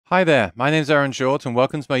Hi there, my name's Aaron Short and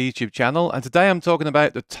welcome to my YouTube channel, and today I'm talking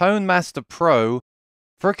about the Tone Master Pro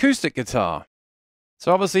for acoustic guitar.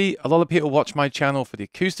 So obviously a lot of people watch my channel for the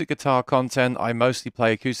acoustic guitar content. I mostly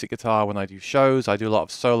play acoustic guitar when I do shows. I do a lot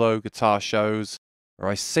of solo guitar shows where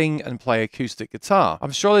I sing and play acoustic guitar.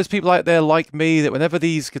 I'm sure there's people out there like me that whenever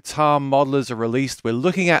these guitar modelers are released, we're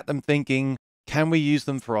looking at them thinking, can we use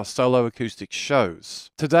them for our solo acoustic shows?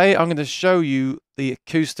 Today I'm going to show you the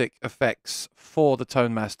acoustic effects for the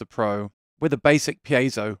Tone Master Pro with a basic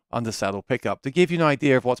piezo undersaddle pickup to give you an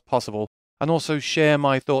idea of what's possible, and also share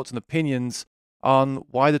my thoughts and opinions on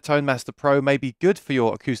why the Tone Master Pro may be good for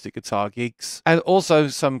your acoustic guitar gigs, and also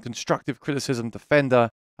some constructive criticism to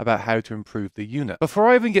Fender about how to improve the unit. Before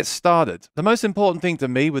I even get started, the most important thing to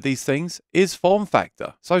me with these things is form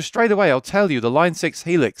factor. So straight away I'll tell you the Line 6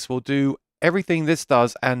 Helix will do everything this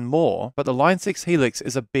does and more, but the Line 6 Helix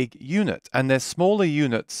is a big unit, and their smaller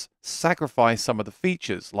units sacrifice some of the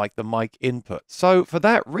features, like the mic input. So for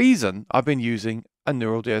that reason, I've been using a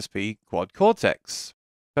Neural DSP Quad Cortex.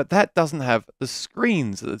 But that doesn't have the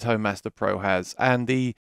screens that the Tone Master Pro has, and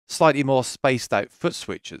the slightly more spaced out foot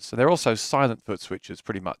switches. So they're also silent foot switches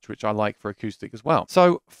pretty much, which I like for acoustic as well.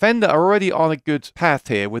 So Fender are already on a good path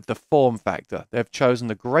here with the form factor. They've chosen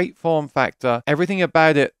a great form factor. Everything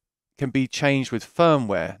about it can be changed with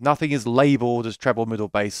firmware. Nothing is labeled as treble, middle,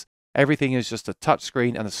 bass. Everything is just a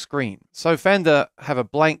touchscreen and a screen. So Fender have a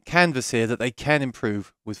blank canvas here that they can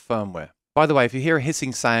improve with firmware. By the way, if you hear a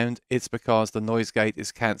hissing sound, it's because the noise gate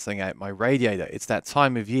is cancelling out my radiator. It's that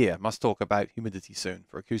time of year. Must talk about humidity soon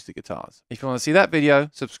for acoustic guitars. If you want to see that video,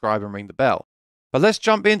 subscribe and ring the bell. But let's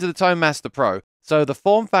jump into the Tone Master Pro. So the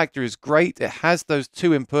form factor is great. It has those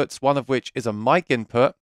two inputs, one of which is a mic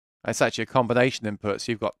input. It's actually a combination input.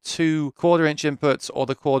 So you've got two 1/4 inch inputs, or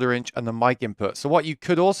the 1/4 inch and the mic input. So what you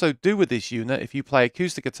could also do with this unit, if you play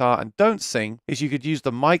acoustic guitar and don't sing, is you could use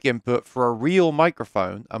the mic input for a real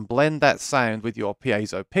microphone and blend that sound with your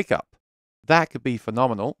piezo pickup. That could be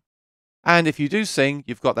phenomenal. And if you do sing,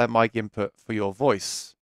 you've got that mic input for your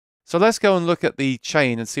voice. So let's go and look at the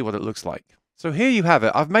chain and see what it looks like. So here you have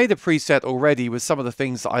it. I've made a preset already with some of the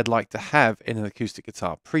things that I'd like to have in an acoustic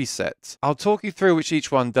guitar preset. I'll talk you through which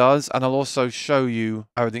each one does, and I'll also show you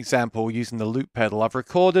an example using the loop pedal. I've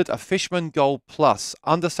recorded a Fishman Gold Plus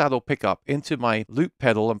undersaddle pickup into my loop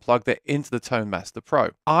pedal and plugged it into the Tone Master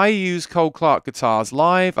Pro. I use Cole Clark guitars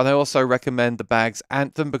live, and I also recommend the Baggs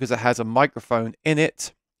Anthem because it has a microphone in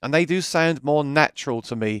it, and they do sound more natural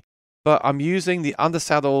to me. But I'm using the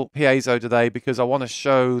undersaddle piezo today because I want to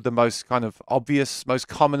show the most kind of obvious, most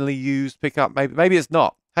commonly used pickup. Maybe it's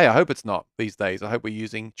not. Hey, I hope it's not these days. I hope we're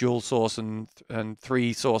using dual source and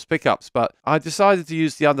 3-source pickups. But I decided to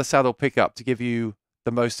use the undersaddle pickup to give you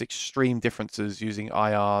the most extreme differences using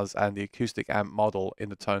IRs and the acoustic amp model in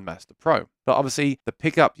the Tone Master Pro. But obviously, the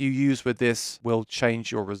pickup you use with this will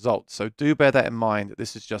change your results. So do bear that in mind, that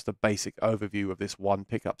this is just a basic overview of this one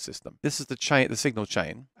pickup system. This is the chain, the signal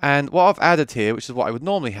chain. And what I've added here, which is what I would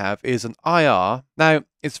normally have, is an IR. Now,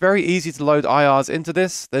 it's very easy to load IRs into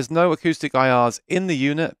this. There's no acoustic IRs in the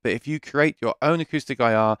unit, but if you create your own acoustic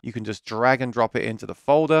IR, you can just drag and drop it into the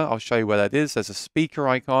folder. I'll show you where that is. There's a speaker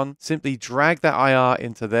icon. Simply drag that IR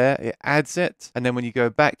into there. It adds it. And then when you go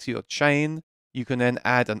back to your chain, you can then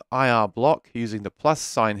add an IR block using the plus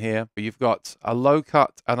sign here. You've got a low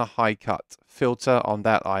cut and a high cut filter on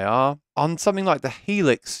that IR. On something like the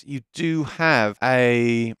Helix, you do have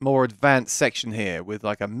a more advanced section here with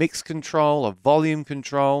like a mix control, a volume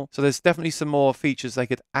control. So there's definitely some more features they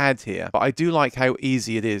could add here. But I do like how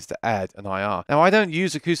easy it is to add an IR. Now, I don't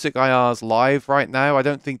use acoustic IRs live right now. I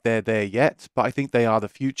don't think they're there yet, but I think they are the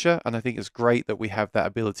future. And I think it's great that we have that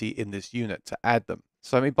ability in this unit to add them.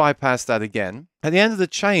 So let me bypass that again. At the end of the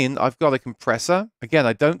chain, I've got a compressor. Again,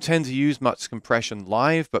 I don't tend to use much compression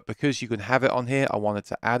live, but because you can have it on here, I wanted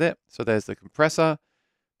to add it. So there's the compressor.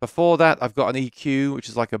 Before that, I've got an EQ, which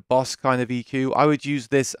is like a Boss kind of EQ. I would use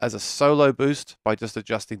this as a solo boost by just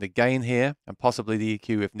adjusting the gain here, and possibly the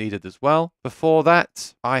EQ if needed as well. Before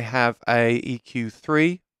that, I have a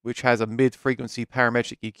EQ3, which has a mid-frequency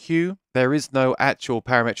parametric EQ. There is no actual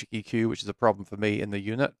parametric EQ, which is a problem for me in the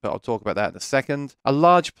unit, but I'll talk about that in a second. A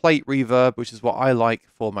large plate reverb, which is what I like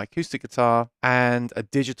for my acoustic guitar, and a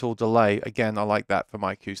digital delay. Again, I like that for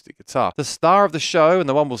my acoustic guitar. The star of the show, and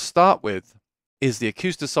the one we'll start with, is the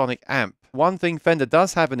Acoustasonic amp. One thing Fender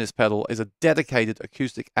does have in this pedal is a dedicated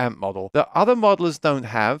acoustic amp model that other modelers don't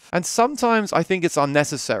have, and sometimes I think it's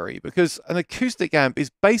unnecessary because an acoustic amp is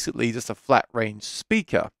basically just a flat range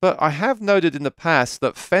speaker. But I have noted in the past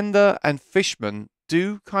that Fender and Fishman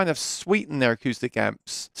do kind of sweeten their acoustic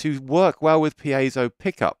amps to work well with piezo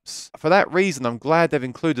pickups. For that reason, I'm glad they've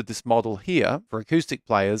included this model here for acoustic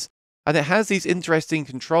players. And it has these interesting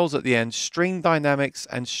controls at the end, string dynamics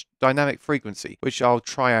and dynamic frequency, which I'll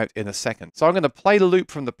try out in a second. So I'm going to play the loop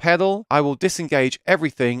from the pedal. I will disengage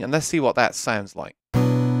everything and let's see what that sounds like.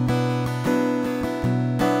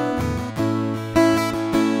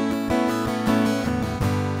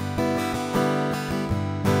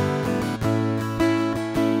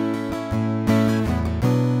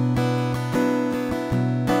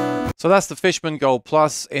 So that's the Fishman Gold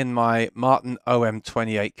Plus in my Martin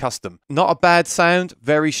OM28 Custom. Not a bad sound,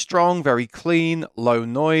 very strong, very clean, low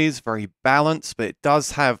noise, very balanced, but it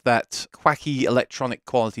does have that quacky electronic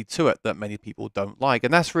quality to it that many people don't like.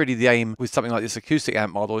 And that's really the aim with something like this acoustic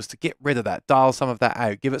amp model, is to get rid of that, dial some of that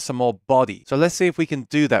out, give it some more body. So let's see if we can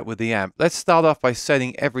do that with the amp. Let's start off by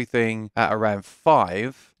setting everything at around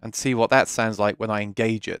 5 and see what that sounds like when I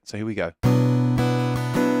engage it. So here we go.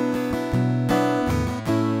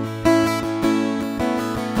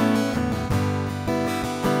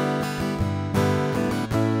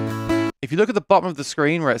 If you look at the bottom of the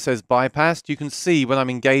screen where it says bypassed, you can see when I'm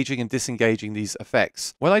engaging and disengaging these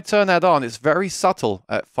effects. When I turn that on, it's very subtle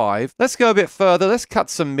at 5. Let's go a bit further. Let's cut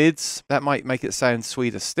some mids. That might make it sound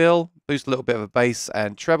sweeter still. Boost a little bit of a bass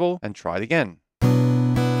and treble and try it again.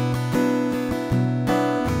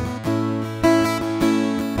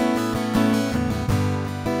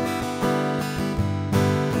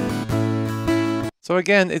 So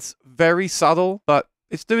again, it's very subtle, but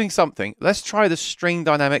it's doing something. Let's try the string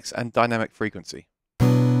dynamics and dynamic frequency.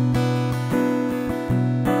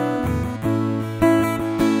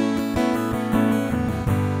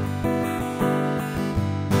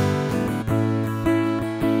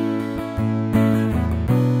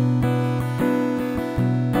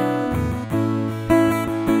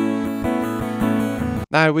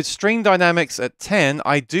 Now, with string dynamics at 10,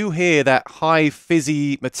 I do hear that high,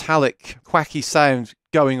 fizzy, metallic, quacky sound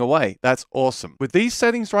going away. That's awesome. With these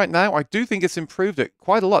settings right now, I do think it's improved it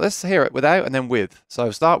quite a lot. Let's hear it without and then with.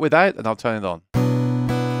 So start without and I'll turn it on.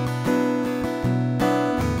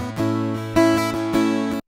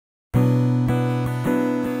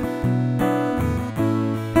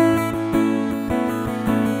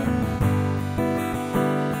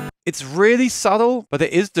 It's really subtle, but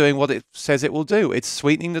it is doing what it says it will do. It's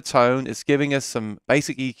sweetening the tone. It's giving us some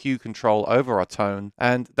basic EQ control over our tone.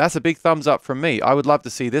 And that's a big thumbs up from me. I would love to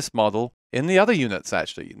see this model in the other units,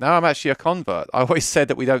 actually. Now I'm actually a convert. I always said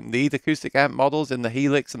that we don't need acoustic amp models in the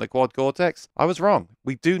Helix and the Quad Cortex. I was wrong.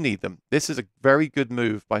 We do need them. This is a very good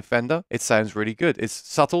move by Fender. It sounds really good. It's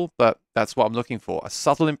subtle, but that's what I'm looking for. A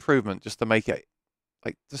subtle improvement just to make it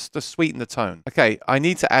like just to sweeten the tone. Okay, I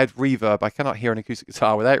need to add reverb. I cannot hear an acoustic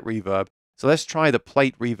guitar without reverb. So let's try the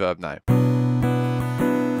plate reverb now.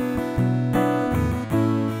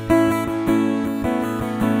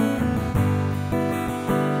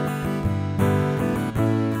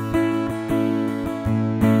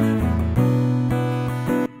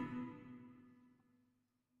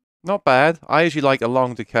 Not bad. I usually like a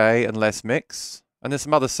long decay and less mix. And there's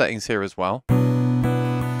some other settings here as well.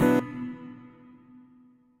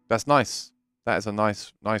 That's nice. That is a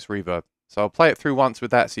nice reverb. So I'll play it through once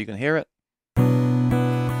with that so you can hear it.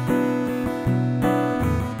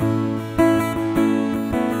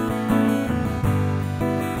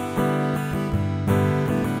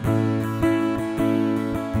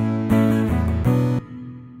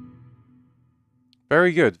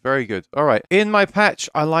 Very good, very good. All right. In my patch,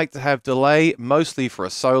 I like to have delay, mostly for a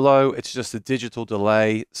solo. It's just a digital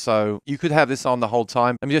delay. So you could have this on the whole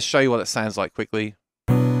time. Let me just show you what it sounds like quickly.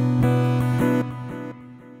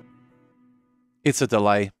 It's a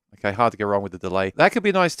delay. Okay, hard to go wrong with the delay. That could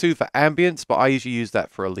be nice too for ambience, but I usually use that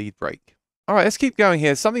for a lead break. All right, let's keep going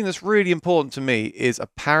here. Something that's really important to me is a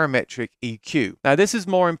parametric EQ. Now, this is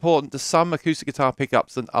more important to some acoustic guitar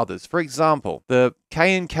pickups than others. For example, the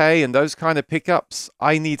K&K and those kind of pickups,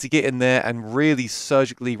 I need to get in there and really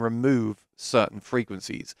surgically remove certain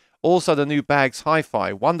frequencies. Also, the new Baggs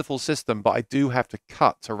Hi-Fi, wonderful system, but I do have to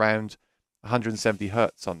cut around 170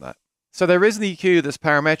 hertz on that. So there is an EQ that's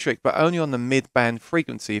parametric, but only on the mid-band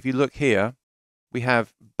frequency. If you look here, we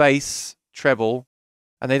have bass, treble,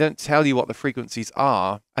 and they don't tell you what the frequencies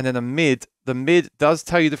are. And then the mid does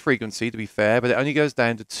tell you the frequency, to be fair, but it only goes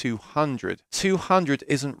down to 200. 200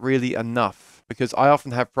 isn't really enough because I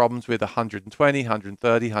often have problems with 120,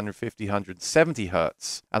 130, 150, 170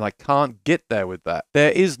 hertz, and I can't get there with that.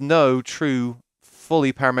 There is no true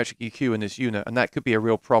fully parametric EQ in this unit, and that could be a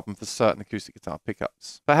real problem for certain acoustic guitar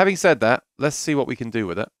pickups. But having said that, let's see what we can do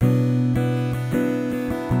with it.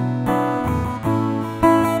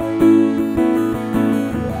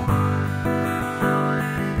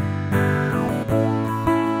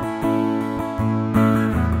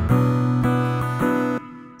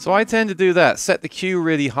 So I tend to do that. Set the Q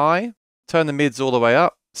really high, turn the mids all the way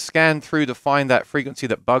up, scan through to find that frequency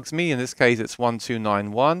that bugs me. In this case, it's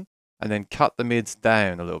 1291, and then cut the mids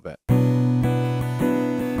down a little bit.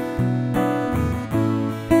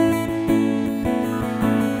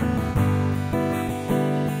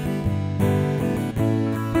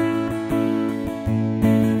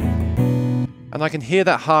 And I can hear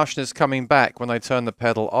that harshness coming back when I turn the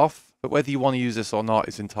pedal off. But whether you want to use this or not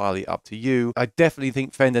is entirely up to you. I definitely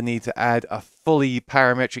think Fender needs to add a fully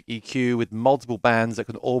parametric EQ with multiple bands that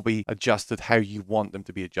can all be adjusted how you want them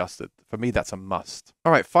to be adjusted. For me, that's a must.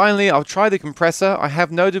 All right, finally, I'll try the compressor. I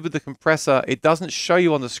have noted with the compressor, it doesn't show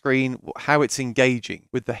you on the screen how it's engaging.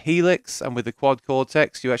 With the Helix and with the Quad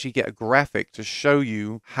Cortex, you actually get a graphic to show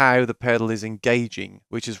you how the pedal is engaging,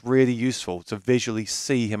 which is really useful to visually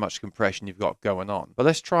see how much compression you've got going on. But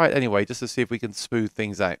let's try it anyway, just to see if we can smooth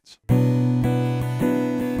things out.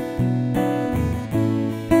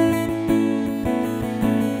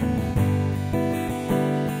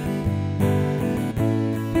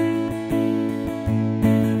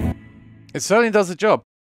 It certainly does the job.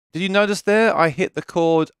 Did you notice there I hit the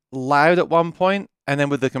chord loud at one point, and then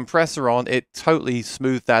with the compressor on, it totally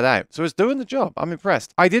smoothed that out. So it's doing the job. I'm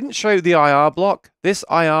impressed. I didn't show you the IR block. This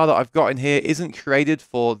IR that I've got in here isn't created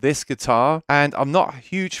for this guitar, and I'm not a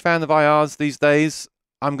huge fan of IRs these days.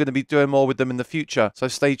 I'm going to be doing more with them in the future, so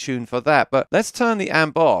stay tuned for that. But let's turn the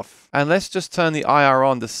amp off, and let's just turn the IR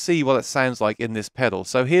on to see what it sounds like in this pedal.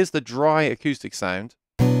 So here's the dry acoustic sound.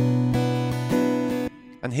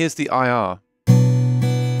 And here's the IR.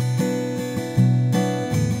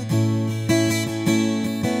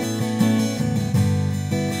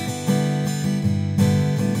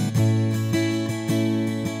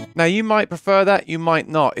 Now, you might prefer that, you might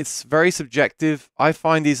not. It's very subjective. I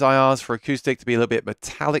find these IRs for acoustic to be a little bit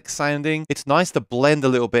metallic sounding. It's nice to blend a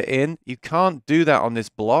little bit in. You can't do that on this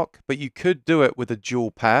block, but you could do it with a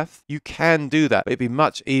dual path. You can do that, but it'd be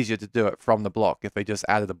much easier to do it from the block if they just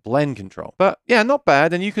added a blend control. But yeah, not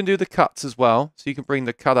bad. And you can do the cuts as well. So you can bring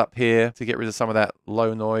the cut up here to get rid of some of that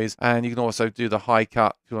low noise. And you can also do the high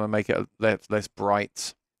cut if you want to make it less bright.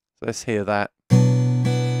 So let's hear that.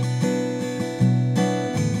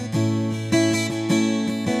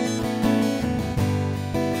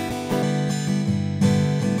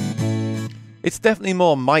 It's definitely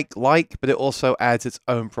more mic-like, but it also adds its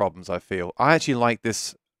own problems, I feel. I actually like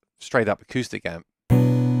this straight-up acoustic amp,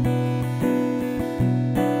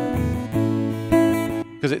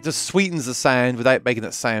 because it just sweetens the sound without making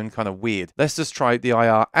it sound kind of weird. Let's just try the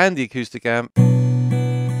IR and the acoustic amp.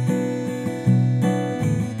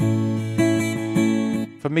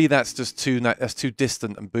 For me, that's just too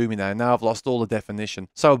distant and boomy now. Now I've lost all the definition.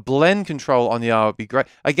 So a blend control on the R would be great.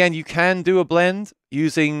 Again, you can do a blend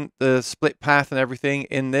using the split path and everything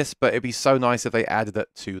in this, but it'd be so nice if they added it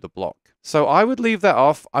to the block. So I would leave that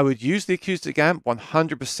off. I would use the acoustic amp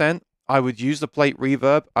 100%. I would use the plate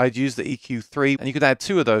reverb. I'd use the EQ3, and you could add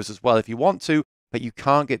 2 of those as well if you want to, but you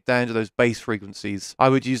can't get down to those bass frequencies. I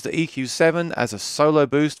would use the EQ7 as a solo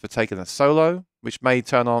boost for taking a solo, which may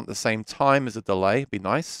turn on at the same time as a delay, be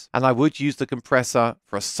nice. And I would use the compressor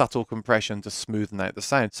for a subtle compression to smoothen out the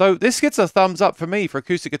sound. So this gets a thumbs up for me for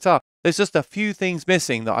acoustic guitar. There's just a few things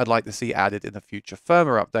missing that I'd like to see added in a future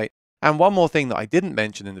firmware update. And one more thing that I didn't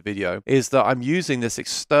mention in the video is that I'm using this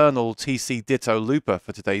external TC Ditto looper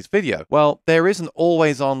for today's video. Well, there is an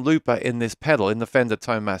always-on looper in this pedal in the Fender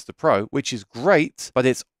Tone Master Pro, which is great, but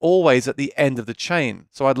it's always at the end of the chain.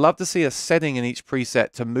 So I'd love to see a setting in each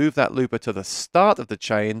preset to move that looper to the start of the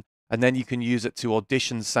chain, and then you can use it to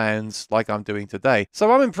audition sounds like I'm doing today.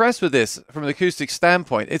 So I'm impressed with this from an acoustic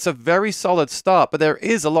standpoint. It's a very solid start, but there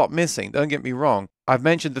is a lot missing, don't get me wrong. I've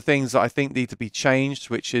mentioned the things that I think need to be changed,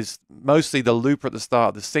 which is mostly the looper at the start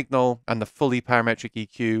of the signal and the fully parametric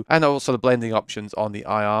EQ, and also the blending options on the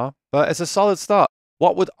IR. But it's a solid start.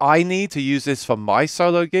 What would I need to use this for my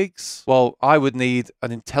solo gigs? Well, I would need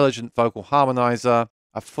an intelligent vocal harmonizer,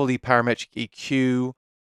 a fully parametric EQ,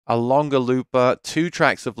 a longer looper, 2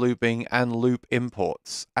 tracks of looping, and loop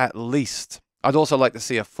imports, at least. I'd also like to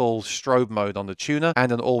see a full strobe mode on the tuner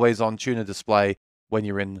and an always-on tuner display when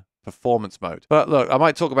you're in performance mode. But look, I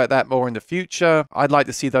might talk about that more in the future. I'd like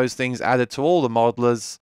to see those things added to all the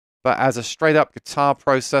modelers, but as a straight-up guitar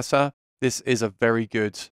processor, this is a very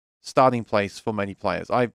good starting place for many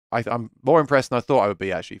players. I'm more impressed than I thought I would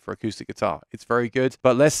be, actually, for acoustic guitar. It's very good,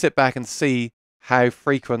 but let's sit back and see how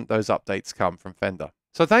frequent those updates come from Fender.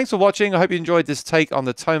 So thanks for watching. I hope you enjoyed this take on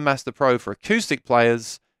the Tone Master Pro for acoustic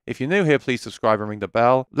players. If you're new here, please subscribe and ring the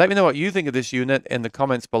bell. Let me know what you think of this unit in the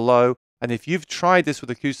comments below. And if you've tried this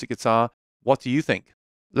with acoustic guitar, what do you think?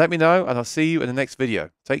 Let me know, and I'll see you in the next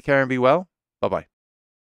video. Take care and be well. Bye-bye.